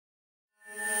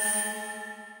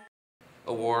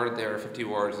a ward. There are 50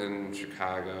 wards in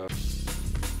Chicago.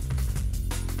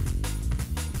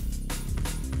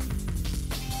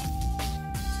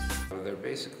 They're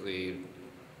basically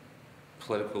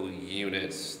political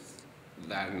units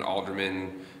that an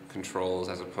alderman controls,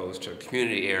 as opposed to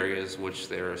community areas, which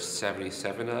there are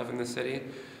 77 of in the city.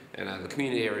 And the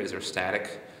community areas are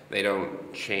static. They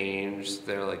don't change.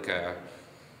 They're like,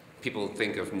 people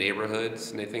think of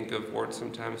neighborhoods and they think of wards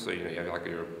sometimes. So, you have like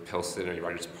your Pilsen or your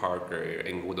Rogers Park or your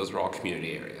Inglewood. Those are all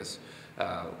community areas.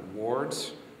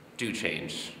 Wards do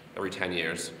change every 10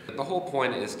 years. The whole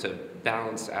point is to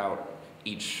balance out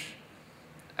each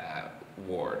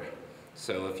ward.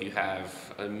 So if you have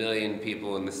 1 million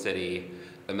people in the city,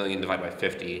 1 million divided by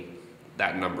 50,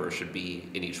 that number should be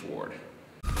in each ward.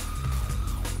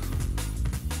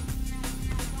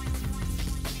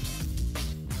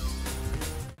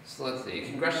 So let's see,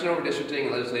 congressional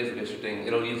redistricting, legislative redistricting,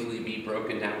 it'll usually be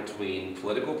broken down between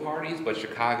political parties, but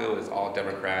Chicago is all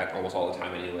Democrat almost all the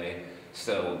time anyway.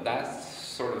 So that's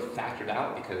sort of factored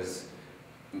out because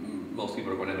most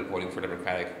people are going to end up voting for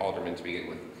Democratic aldermen to begin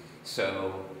with.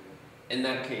 So in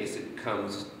that case, it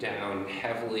comes down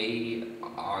heavily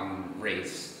on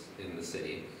race in the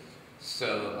city.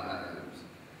 So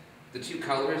the two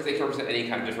colors, they can represent any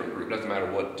kind of different group. It doesn't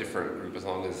matter what different group, as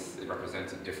long as it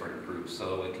represents a different group.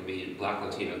 So it could be Black,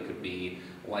 Latino, it could be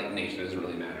white nation, it doesn't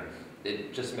really matter.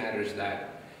 It just matters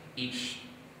that each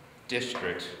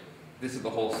district, this is the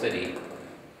whole city,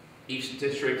 each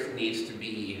district needs to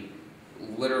be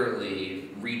literally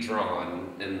redrawn,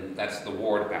 and that's the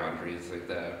ward boundaries. Like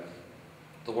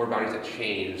the ward boundaries that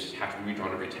change have to be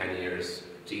redrawn every 10 years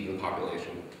to even the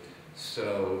population.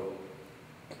 So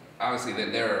obviously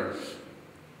there are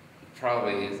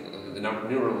probably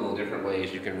innumerable different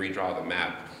ways you can redraw the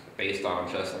map based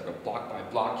on just like a block by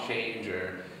block change,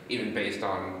 or even based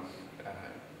on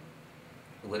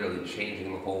literally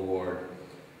changing the whole ward.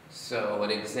 So an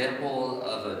example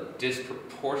of a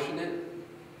disproportionate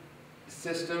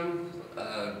system,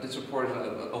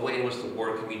 a way in which the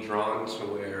ward can be drawn to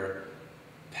where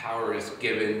power is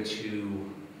given to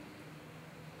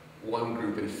one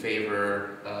group in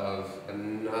favor of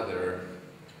another,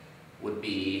 would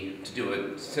be to do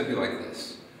it simply like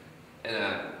this. And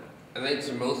I think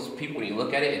to most people, when you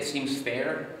look at it, it seems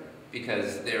fair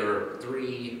because there are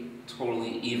 3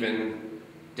 totally even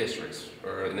districts,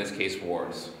 or in this case,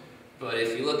 wards. But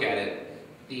if you look at it,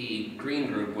 the green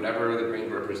group, whatever the green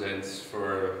group represents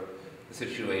for the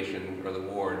situation or the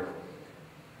ward,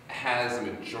 has a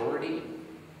majority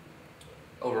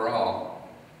overall,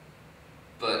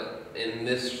 but in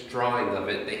this drawing of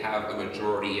it, they have a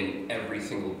majority in every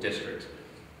single district,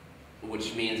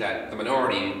 which means that the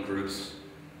minority groups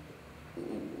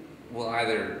will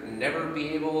either never be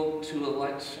able to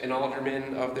elect an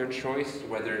alderman of their choice,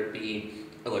 whether it be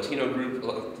a Latino group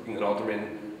electing an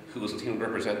alderman who's Latino to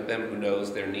represent them, who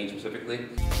knows their needs specifically.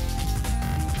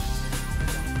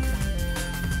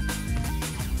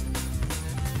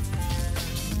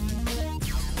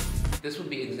 This would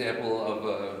be an example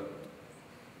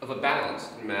of a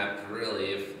balanced map,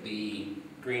 really. If the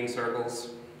green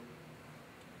circles,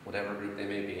 whatever group they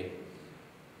may be,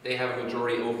 they have a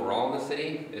majority overall in the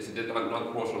city. It's a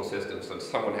non-proportional system, so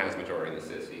someone has majority in the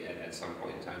city at some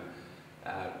point in time.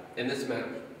 In this map,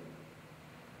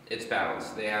 it's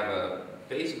balanced. They have a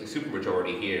basically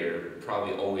supermajority here,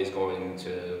 probably always going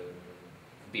to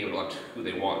be able to elect who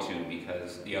they want to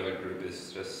because the other group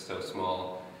is just so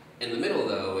small. In the middle,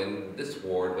 though, in this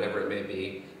ward, whatever it may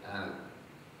be,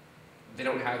 they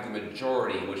don't have the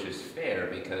majority, which is fair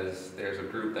because there's a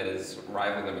group that is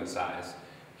rivaling them in size.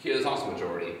 Here is also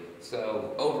majority.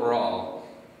 So overall,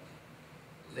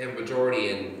 they have a majority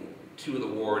in 2 of the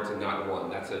wards and not 1.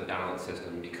 That's a balanced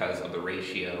system because of the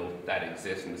ratio that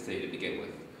exists in the city to begin with.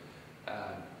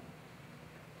 Man,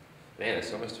 there's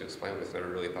so much to explain, but I've never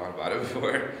really thought about it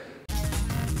before.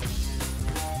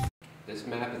 This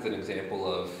map is an example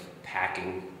of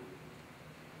packing.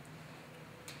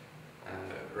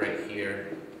 Right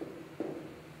here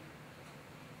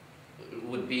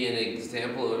would be an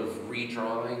example of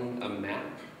redrawing a map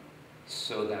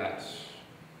so that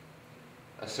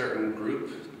a certain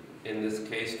group, in this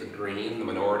case the green, the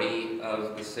minority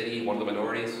of the city, one of the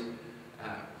minorities,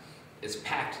 is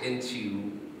packed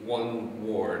into one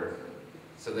ward.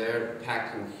 So they're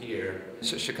packed in here.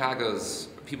 Chicago's,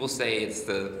 people say it's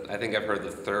I think I've heard the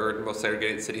 3rd most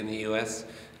segregated city in the US.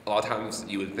 A lot of times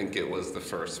you would think it was the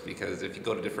 1st because if you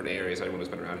go to different areas, anyone who's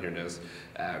been around here knows,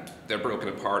 they're broken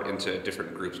apart into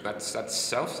different groups. That's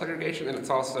self-segregation, and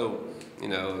it's also,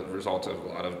 the result of a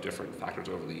lot of different factors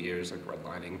over the years, like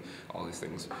redlining, all these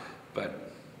things.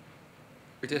 But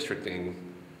redistricting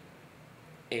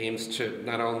aims to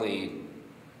not only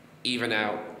even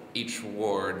out each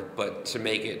ward, but to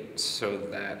make it so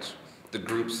that the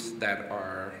groups that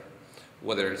are,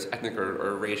 whether it's ethnic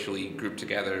or racially grouped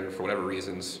together for whatever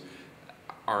reasons,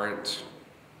 aren't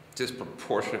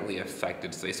disproportionately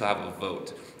affected, so they still have a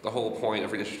vote. The whole point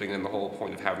of redistricting and the whole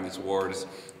point of having these wards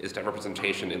is to have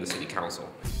representation in the city council.